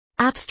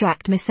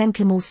Abstract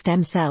mesenchymal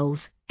stem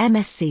cells,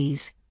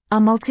 MSCs,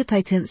 are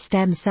multipotent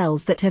stem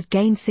cells that have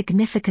gained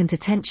significant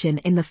attention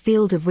in the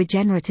field of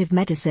regenerative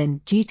medicine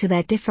due to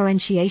their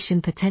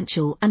differentiation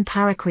potential and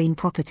paracrine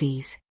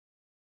properties.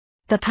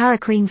 The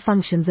paracrine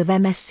functions of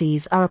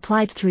MSCs are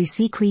applied through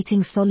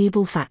secreting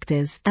soluble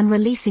factors and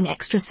releasing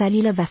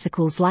extracellular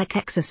vesicles like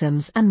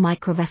exosomes and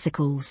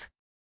microvesicles.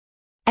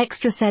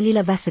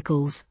 Extracellular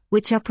vesicles,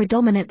 which are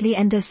predominantly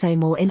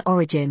endosomal in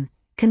origin,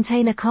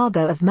 contain a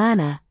cargo of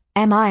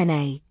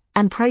mRNA,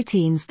 and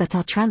proteins that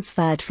are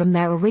transferred from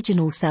their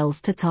original cells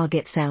to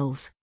target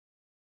cells.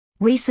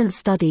 Recent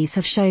studies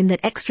have shown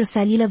that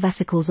extracellular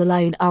vesicles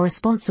alone are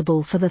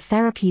responsible for the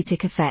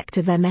therapeutic effect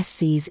of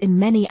MSCs in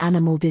many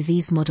animal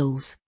disease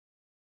models.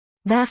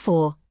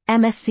 Therefore,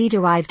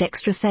 MSC-derived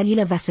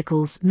extracellular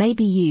vesicles may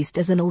be used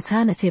as an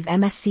alternative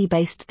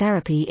MSC-based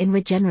therapy in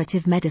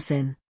regenerative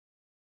medicine.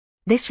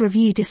 This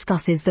review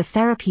discusses the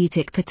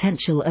therapeutic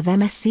potential of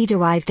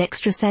MSC-derived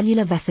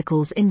extracellular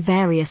vesicles in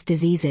various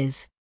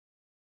diseases.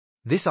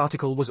 This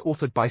article was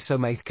authored by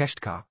Somayeh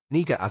Keshtkar,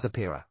 Negar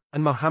Azarpira,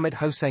 and Mohammad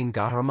Hossein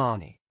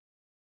Ghahremani.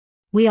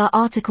 We are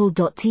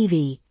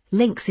RTCLTV,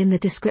 links in the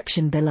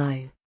description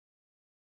below.